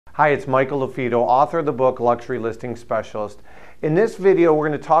Hi, it's Michael LaFido, author of the book Luxury Listing Specialist. In this video, we're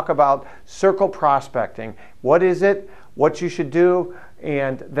going to talk about circle prospecting. What is it, what you should do,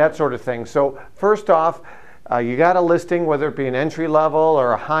 and that sort of thing. So first off, you got a listing, whether it be an entry level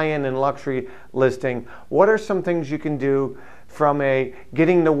or a high-end and luxury listing. What are some things you can do from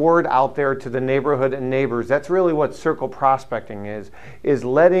getting the word out there to the neighborhood and neighbors? That's really what circle prospecting is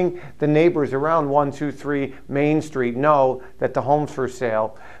letting the neighbors around 123 Main Street know that the home's for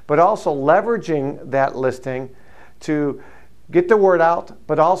sale, but also leveraging that listing to get the word out,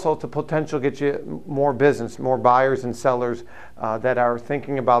 but also to potentially get you more business, more buyers and sellers that are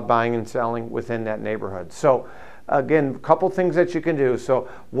thinking about buying and selling within that neighborhood. So again, a couple things that you can do. So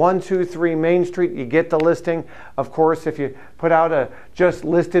 123 Main Street, you get the listing. Of course, if you put out a just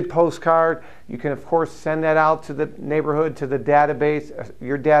listed postcard, you can of course send that out to the neighborhood, to the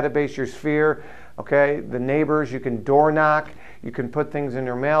database, your sphere, okay? The neighbors, you can door knock, you can put things in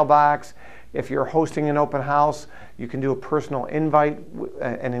your mailbox. If you're hosting an open house, you can do a personal invite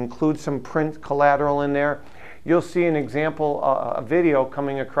and include some print collateral in there. You'll see an example, a video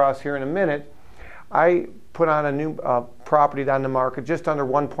coming across here in a minute. I put on a new property on the market, just under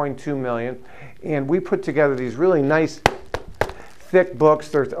 1.2 million, and we put together these really nice thick books.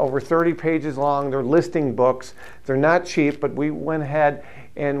 They're over 30 pages long. They're listing books. They're not cheap, but we went ahead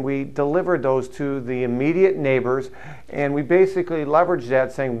and we delivered those to the immediate neighbors, and we basically leveraged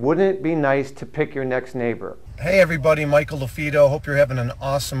that, saying, wouldn't it be nice to pick your next neighbor? Hey everybody, Michael LaFido. Hope you're having an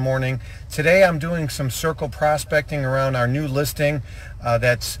awesome morning. Today I'm doing some circle prospecting around our new listing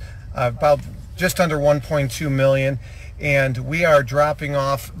that's about just under 1.2 million, and we are dropping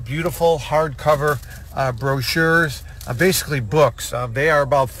off beautiful hardcover brochures, basically books. They are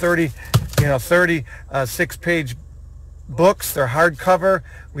about 36-page books. They're hardcover.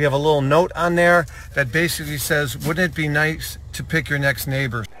 We have a little note on there that basically says, wouldn't it be nice to pick your next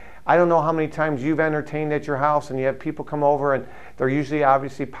neighbor? I don't know how many times you've entertained at your house and you have people come over and they're usually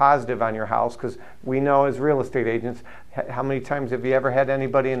obviously positive on your house, because we know as real estate agents, how many times have you ever had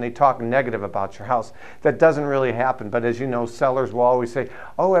anybody and they talk negative about your house? That doesn't really happen, but as you know, sellers will always say,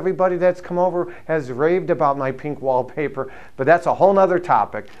 oh, everybody that's come over has raved about my pink wallpaper, but that's a whole nother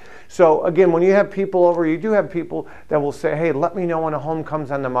topic. So again, when you have people over, you do have people that will say, hey, let me know when a home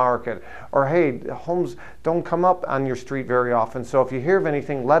comes on the market, or hey, homes don't come up on your street very often, so if you hear of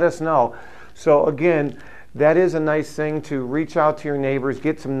anything, let us know. So again, that is a nice thing, to reach out to your neighbors,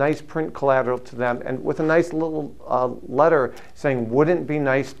 get some nice print collateral to them, and with a nice little letter saying, wouldn't it be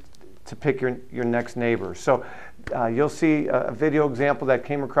nice to pick your next neighbor? So you'll see a video example that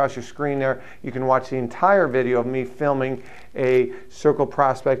came across your screen there. You can watch the entire video of me filming a circle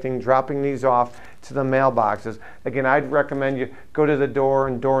prospecting, dropping these off to the mailboxes. Again, I'd recommend you go to the door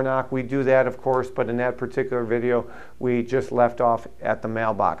and door knock. We do that, of course, but in that particular video, we just left off at the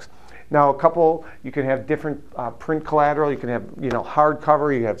mailbox. Now, you can have different print collateral. You can have, hard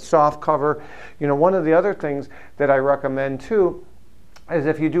cover. You have soft cover. One of the other things that I recommend too is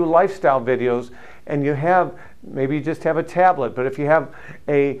if you do lifestyle videos and maybe you just have a tablet, but if you have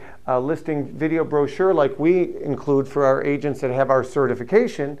a listing video brochure like we include for our agents that have our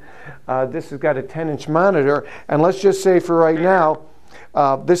certification, this has got a 10-inch monitor, and let's just say for right now,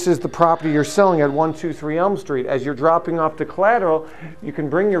 this is the property you're selling at 123 Elm Street. As you're dropping off the collateral, you can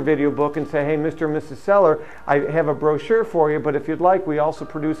bring your video book and say, hey, Mr. and Mrs. Seller, I have a brochure for you, but if you'd like, we also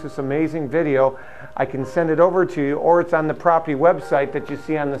produce this amazing video. I can send it over to you, or it's on the property website that you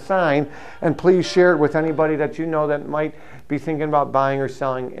see on the sign, and please share it with anybody that you know that might be thinking about buying or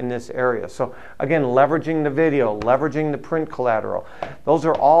selling in this area. So again, leveraging the video, leveraging the print collateral. Those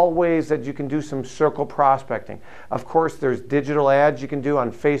are all ways that you can do some circle prospecting. Of course, there's digital ads you can do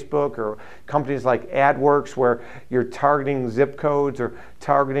on Facebook, or companies like AdWorks, where you're targeting zip codes or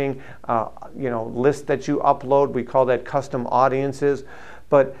targeting lists that you upload. We call that custom audiences.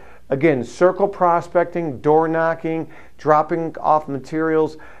 But again, circle prospecting, door knocking, dropping off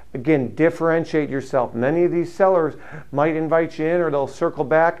materials. Again, differentiate yourself. Many of these sellers might invite you in, or they'll circle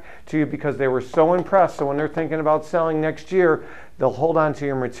back to you because they were so impressed. So when they're thinking about selling next year, they'll hold on to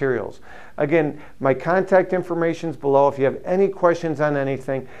your materials. Again, my contact information is below. If you have any questions on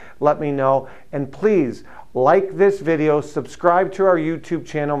anything, let me know. And please like this video, subscribe to our YouTube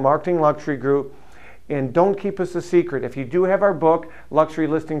channel, Marketing Luxury Group, and don't keep us a secret. If you do have our book, Luxury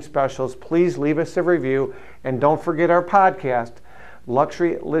Listing Specialist, please leave us a review. And don't forget our podcast,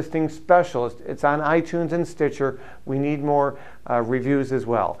 Luxury Listing Specialist. It's on iTunes and Stitcher. We need more reviews as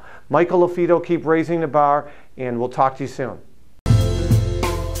well. Michael LaFido, keep raising the bar, and we'll talk to you soon.